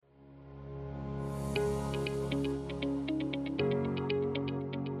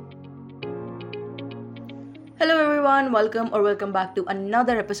everyone, welcome back to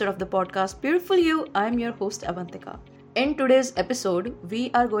another episode of the podcast Beautiful You. I'm your host Avantika. In today's episode,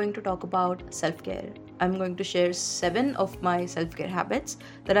 we are going to talk about self-care. I'm going to share 7 of my self-care habits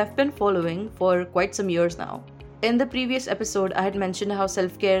that I've been following for quite some years now. In the previous episode, I had mentioned how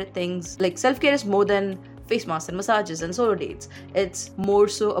self-care is more than face masks and massages and solo dates. It's more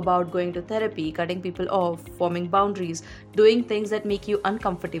so about going to therapy, cutting people off, forming boundaries, doing things that make you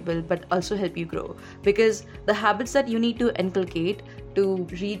uncomfortable but also help you grow. Because the habits that you need to inculcate to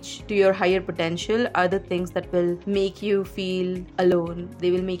reach to your higher potential are the things that will make you feel alone.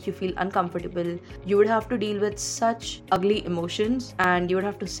 They will make you feel uncomfortable. You would have to deal with such ugly emotions and you would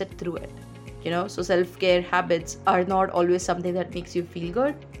have to sit through it. So self-care habits are not always something that makes you feel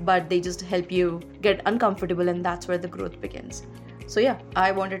good, but they just help you get uncomfortable, and that's where the growth begins. So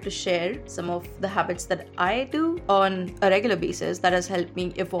I wanted to share some of the habits that I do on a regular basis that has helped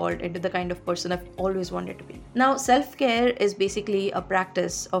me evolve into the kind of person I've always wanted to be. Now, self-care is basically a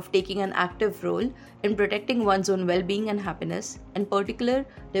practice of taking an active role in protecting one's own well-being and happiness, in particular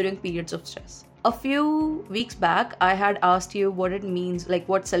during periods of stress. A few weeks back, I had asked you what it means,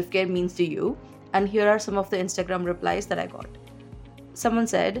 what self-care means to you, and here are some of the Instagram replies that I got. Someone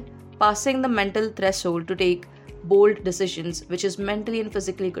said, passing the mental threshold to take bold decisions, which is mentally and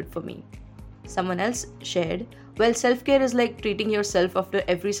physically good for me. Someone else shared, well, self-care is like treating yourself after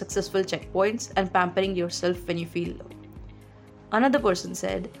every successful checkpoints and pampering yourself when you feel low. Another person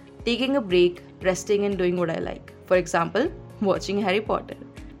said, taking a break, resting and doing what I like. For example, watching Harry Potter.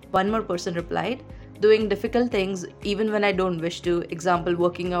 One more person replied, doing difficult things even when I don't wish to, example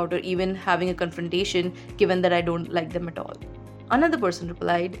working out or even having a confrontation given that I don't like them at all. Another person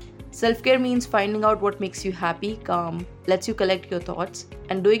replied, self-care means finding out what makes you happy, calm, lets you collect your thoughts,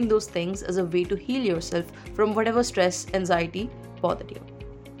 and doing those things as a way to heal yourself from whatever stress, anxiety bothered you.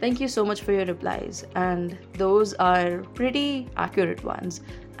 Thank you so much for your replies, and those are pretty accurate ones.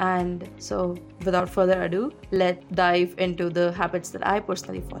 And so, without further ado, let's dive into the habits that I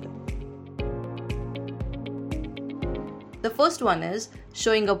personally follow. The first one is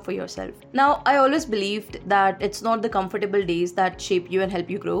showing up for yourself. Now, I always believed that it's not the comfortable days that shape you and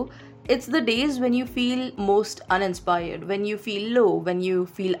help you grow. It's the days when you feel most uninspired, when you feel low, when you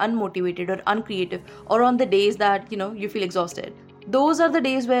feel unmotivated or uncreative, or on the days that, you feel exhausted. Those are the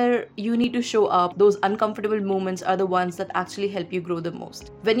days where you need to show up. Those uncomfortable moments are the ones that actually help you grow the most.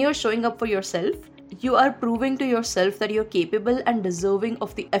 When you're showing up for yourself, you are proving to yourself that you're capable and deserving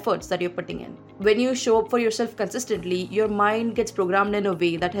of the efforts that you're putting in. When you show up for yourself consistently, your mind gets programmed in a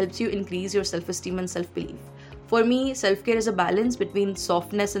way that helps you increase your self-esteem and self-belief. For me, self-care is a balance between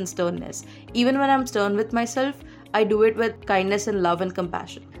softness and sternness. Even when I'm stern with myself, I do it with kindness and love and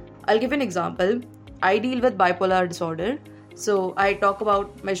compassion. I'll give an example. I deal with bipolar disorder. So I talk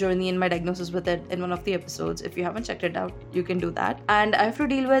about my journey and my diagnosis with it in one of the episodes. If you haven't checked it out, you can do that. And I have to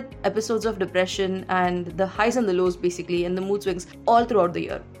deal with episodes of depression and the highs and the lows basically, and the mood swings all throughout the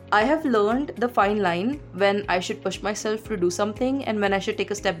year. I have learned the fine line when I should push myself to do something and when I should take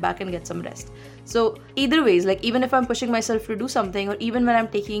a step back and get some rest. So either ways, even if I'm pushing myself to do something or even when I'm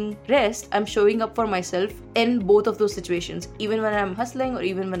taking rest, I'm showing up for myself in both of those situations, even when I'm hustling or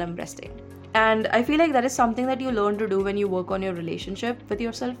even when I'm resting. And I feel like that is something that you learn to do when you work on your relationship with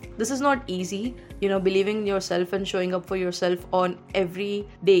yourself. This is not easy, believing in yourself and showing up for yourself on every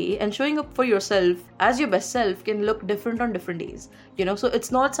day. And showing up for yourself as your best self can look different on different days. So it's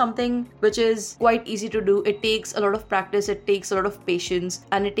not something which is quite easy to do. It takes a lot of practice, it takes a lot of patience,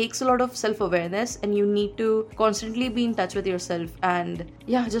 and it takes a lot of self-awareness. And you need to constantly be in touch with yourself and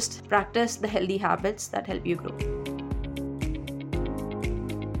just practice the healthy habits that help you grow.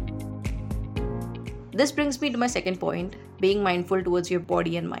 This brings me to my second point, being mindful towards your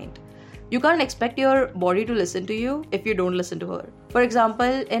body and mind. You can't expect your body to listen to you if you don't listen to her. For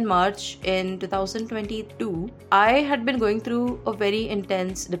example, in March in 2022, I had been going through a very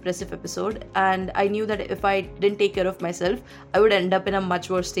intense depressive episode, and I knew that if I didn't take care of myself, I would end up in a much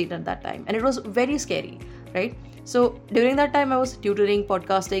worse state at that time. And it was very scary, right? So during that time, I was tutoring,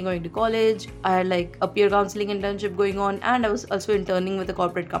 podcasting, going to college. I had a peer counseling internship going on, and I was also interning with a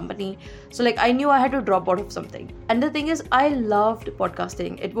corporate company. So I knew I had to drop out of something. And the thing is, I loved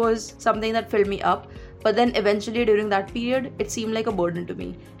podcasting. It was something that filled me up. But then eventually during that period, it seemed like a burden to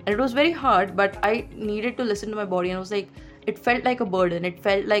me. And it was very hard, but I needed to listen to my body, and I was it felt like a burden. It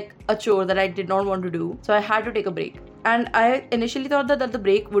felt like a chore that I did not want to do. So I had to take a break. And I initially thought that the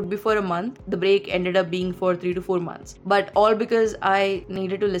break would be for a month. The break ended up being for 3 to 4 months. But all because I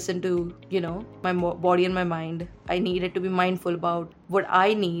needed to listen to, my body and my mind. I needed to be mindful about what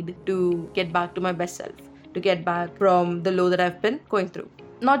I need to get back to my best self, to get back from the low that I've been going through.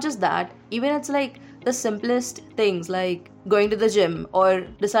 Not just that, even it's the simplest things like going to the gym or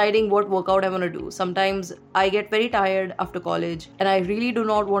deciding what workout I want to do. Sometimes I get very tired after college and I really do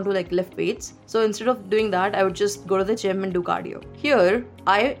not want to like lift weights. So instead of doing that, I would just go to the gym and do cardio. Here,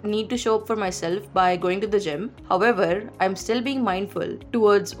 I need to show up for myself by going to the gym. However, I'm still being mindful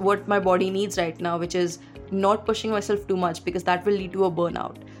towards what my body needs right now, which is not pushing myself too much because that will lead to a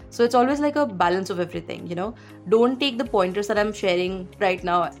burnout. So it's always like a balance of everything, you know. Don't take the pointers that I'm sharing right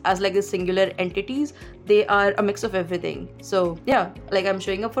now as like the singular entities. They are a mix of everything. So yeah, like I'm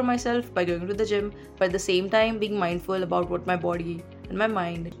showing up for myself by going to the gym, but at the same time being mindful about what my body and my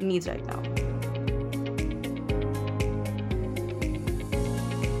mind needs right now.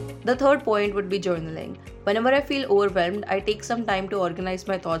 The third point would be journaling. Whenever I feel overwhelmed, I take some time to organize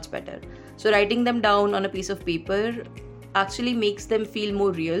my thoughts better. So writing them down on a piece of paper actually makes them feel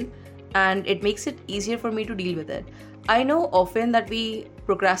more real, and it makes it easier for me to deal with it. I know often that we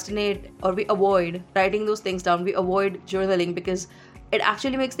procrastinate or we avoid writing those things down, we avoid journaling because it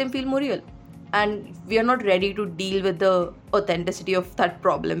actually makes them feel more real. And we are not ready to deal with the authenticity of that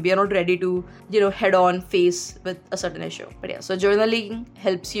problem. We are not ready to, head on face with a certain issue. But yeah, so journaling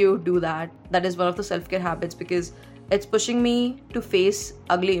helps you do that. That is one of the self-care habits because it's pushing me to face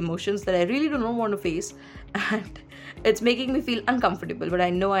ugly emotions that I really do not want to face. And it's making me feel uncomfortable, but I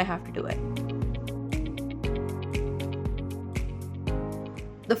know I have to do it.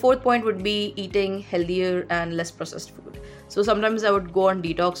 The fourth point would be eating healthier and less processed food. So sometimes I would go on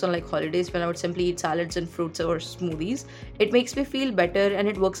detox on like holidays when I would simply eat salads and fruits or smoothies. It makes me feel better and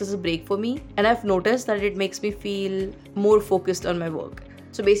it works as a break for me. And I've noticed that it makes me feel more focused on my work.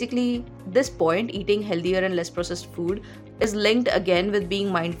 So basically, this point, eating healthier and less processed food, is linked again with being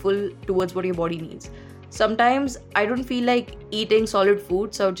mindful towards what your body needs. Sometimes I don't feel like eating solid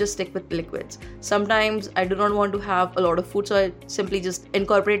food, so I would just stick with liquids. Sometimes I do not want to have a lot of food, so I simply just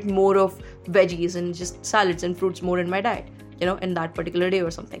incorporate more of veggies and just salads and fruits more in my diet, in that particular day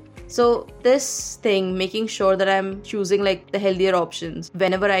or something. So this thing, making sure that I'm choosing like the healthier options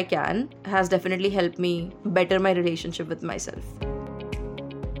whenever I can, has definitely helped me better my relationship with myself.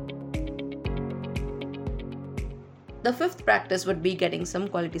 The fifth practice would be getting some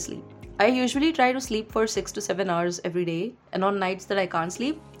quality sleep. I usually try to sleep for 6 to 7 hours every day, and on nights that I can't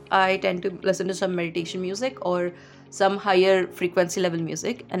sleep, I tend to listen to some meditation music or some higher frequency level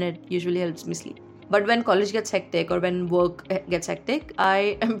music, and it usually helps me sleep. But when college gets hectic or when work gets hectic,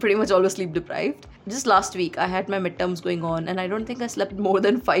 I am pretty much always sleep deprived. Just last week, I had my midterms going on and I don't think I slept more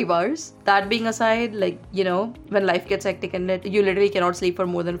than 5 hours. That being aside, when life gets hectic and you literally cannot sleep for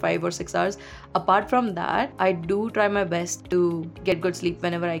more than 5 or 6 hours. Apart from that, I do try my best to get good sleep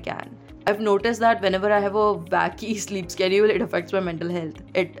whenever I can. I've noticed that whenever I have a wacky sleep schedule, it affects my mental health.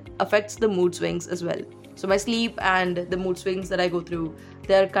 It affects the mood swings as well. So my sleep and the mood swings that I go through,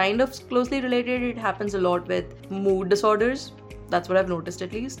 they're kind of closely related. It happens a lot with mood disorders. That's what I've noticed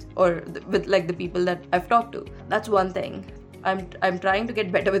at least. Or with like the people that I've talked to. That's one thing. I'm trying to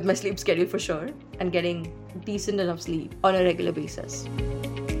get better with my sleep schedule for sure. And getting decent enough sleep on a regular basis.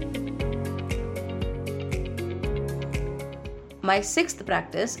 My sixth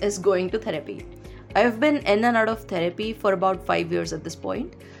practice is going to therapy. I've been in and out of therapy for about 5 years at this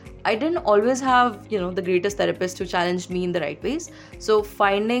point. I didn't always have, the greatest therapist who challenged me in the right ways. So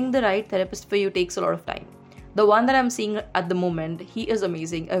finding the right therapist for you takes a lot of time. The one that I'm seeing at the moment, he is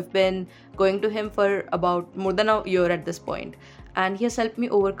amazing. I've been going to him for about more than a year at this point. And he has helped me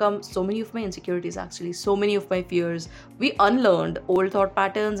overcome so many of my insecurities actually, so many of my fears. We unlearned old thought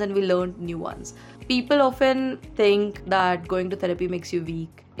patterns and we learned new ones. People often think that going to therapy makes you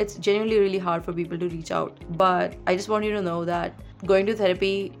weak. It's genuinely really hard for people to reach out. But I just want you to know that going to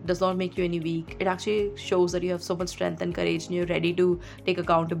therapy does not make you any weak. It actually shows that you have so much strength and courage and you're ready to take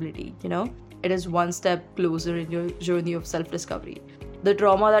accountability, It is one step closer in your journey of self-discovery. The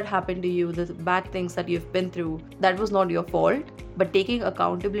trauma that happened to you, the bad things that you've been through, that was not your fault. But taking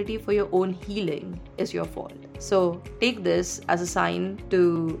accountability for your own healing is your fault. So take this as a sign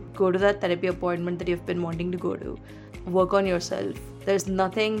to go to that therapy appointment that you've been wanting to go to. Work on yourself. There's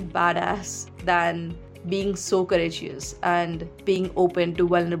nothing badass than being so courageous and being open to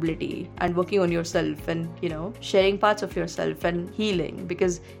vulnerability and working on yourself and, sharing parts of yourself and healing,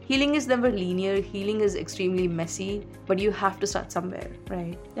 because healing is never linear. Healing is extremely messy, but you have to start somewhere,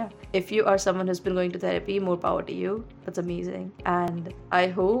 right? Yeah. If you are someone who's been going to therapy, more power to you. That's amazing. And I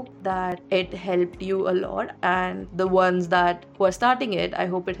hope that it helped you a lot. And the ones who are starting it, I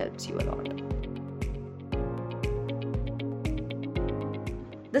hope it helps you a lot.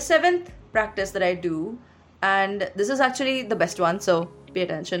 The seventh practice that I do, and this is actually the best one, so pay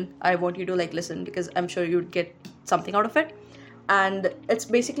attention. I want you to listen because I'm sure you'd get something out of it. and it's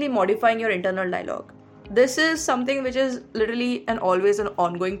basically modifying your internal dialogue. This is something which is literally and always an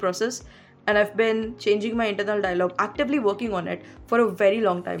ongoing process, and I've been changing my internal dialogue, actively working on it for a very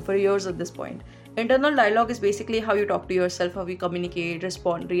long time, for years at this point. Internal dialogue is basically how you talk to yourself, how you communicate,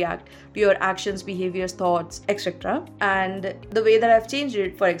 respond, react to your actions, behaviors, thoughts, etc. And the way that I've changed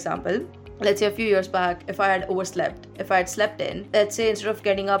it, for example, let's say a few years back, if I had overslept, if I had slept in, let's say instead of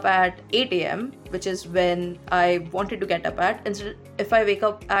getting up at 8 a.m., which is when I wanted to get up at, instead, if I wake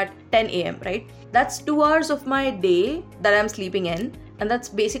up at 10 a.m., right? That's 2 hours of my day that I'm sleeping in, and that's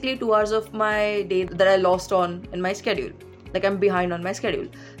basically 2 hours of my day that I lost on in my schedule. Like, I'm behind on my schedule.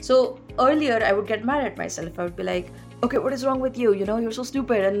 So earlier I would get mad at myself. I would be like, okay, what is wrong with you? You're so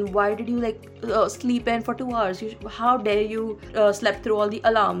stupid, and why did you sleep in for 2 hours? How dare you slept through all the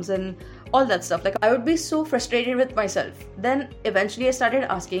alarms and all that stuff. Like, I would be so frustrated with myself. Then eventually I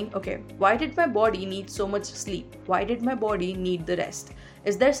started asking, okay, why did my body need so much sleep? Why did my body need the rest?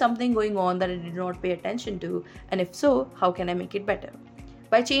 Is there something going on that I did not pay attention to? And if so, how can I make it better?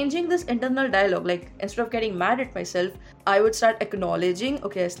 By changing this internal dialogue, like instead of getting mad at myself, I would start acknowledging,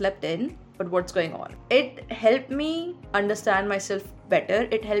 okay, I slept in, but what's going on? It helped me understand myself better.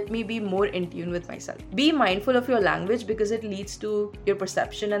 It helped me be more in tune with myself. Be mindful of your language because it leads to your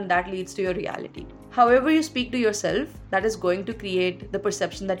perception and that leads to your reality. However you speak to yourself, that is going to create the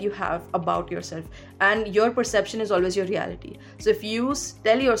perception that you have about yourself, and your perception is always your reality. So if you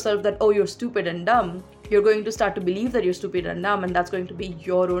tell yourself that, oh, you're stupid and dumb, you're going to start to believe that you're stupid and dumb, and that's going to be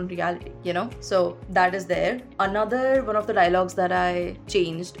your own reality, So that is there. Another one of the dialogues that I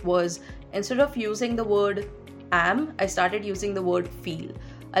changed was, instead of using the word am, I started using the word feel.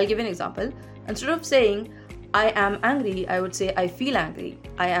 I'll give you an example. Instead of saying I am angry, I would say I feel angry.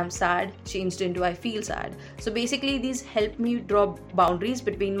 I am sad changed into I feel sad. So basically these help me draw boundaries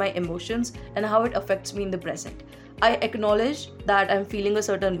between my emotions and how it affects me in the present. I acknowledge that I'm feeling a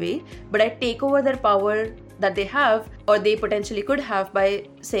certain way, but I take over their power that they have or they potentially could have by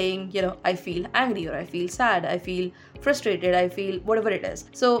saying, I feel angry, or I feel sad, I feel frustrated, I feel whatever it is.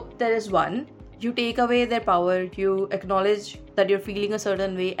 So there is one. You take away their power, you acknowledge that you're feeling a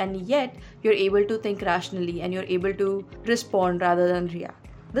certain way, and yet you're able to think rationally and you're able to respond rather than react.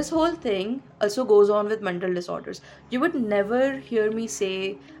 This whole thing also goes on with mental disorders. You would never hear me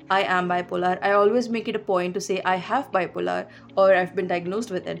say I am bipolar. I always make it a point to say I have bipolar or I've been diagnosed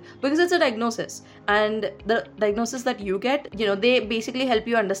with it, because it's a diagnosis, and the diagnosis that you get, they basically help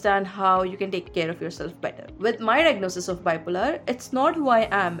you understand how you can take care of yourself better. With my diagnosis of bipolar, it's not who I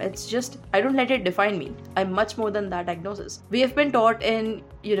am, it's just I don't let it define me. I'm much more than that diagnosis. We have been taught in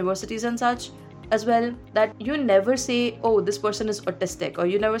universities and such as well that you never say, oh, this person is autistic, or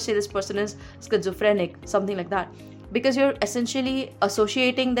you never say this person is schizophrenic, something like that, because you're essentially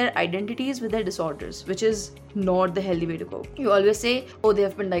associating their identities with their disorders, which is not the healthy way to go. You always say, oh, they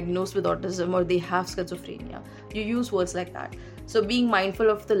have been diagnosed with autism or they have schizophrenia. You use words like that. So being mindful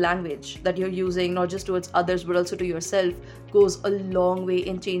of the language that you're using, not just towards others but also to yourself, goes a long way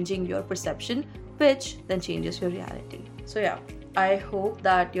in changing your perception, which then changes your reality. So yeah, I hope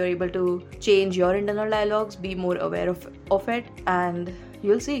that you're able to change your internal dialogues, be more aware of it, and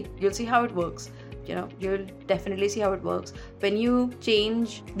you'll see how it works. You'll definitely see how it works. When you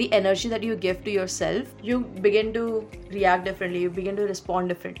change the energy that you give to yourself, you begin to react differently, you begin to respond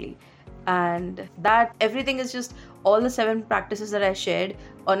differently. And that everything is just all the 7 practices that I shared.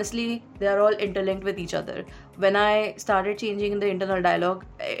 Honestly, they are all interlinked with each other. When I started changing the internal dialogue,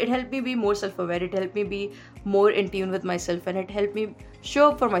 it helped me be more self-aware, it helped me be more in tune with myself, and it helped me show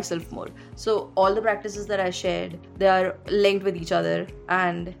up for myself more. So all the practices that I shared, they are linked with each other,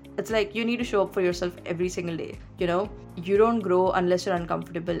 and it's like you need to show up for yourself every single day. You don't grow unless you're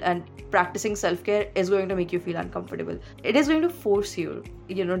uncomfortable, and practicing self-care is going to make you feel uncomfortable. It is going to force you,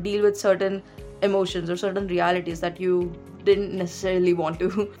 deal with certain emotions or certain realities that you didn't necessarily want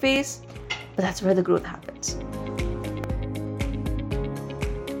to face, but that's where the growth happens.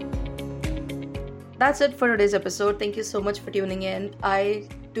 That's it for today's episode. Thank you so much for tuning in. I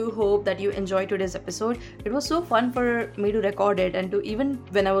do hope that you enjoyed today's episode. It was so fun for me to record it, and to even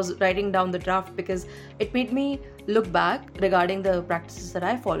when I was writing down the draft, because it made me look back regarding the practices that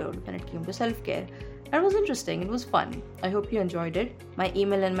I followed when it came to self-care. It was interesting. It was fun. I hope you enjoyed it. My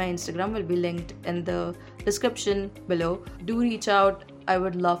email and my Instagram will be linked in the description below. Do reach out. I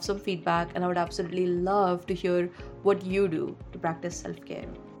would love some feedback, and I would absolutely love to hear what you do to practice self-care.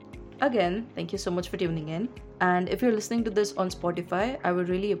 Again, thank you so much for tuning in. And if you're listening to this on Spotify, I would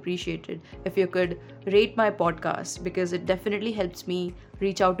really appreciate it if you could rate my podcast, because it definitely helps me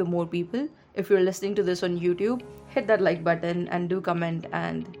reach out to more people If you're listening to this on YouTube, hit that like button and do comment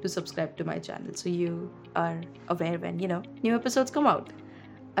and do subscribe to my channel so you are aware when, new episodes come out.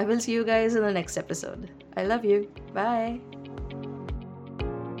 I will see you guys in the next episode. I love you. Bye.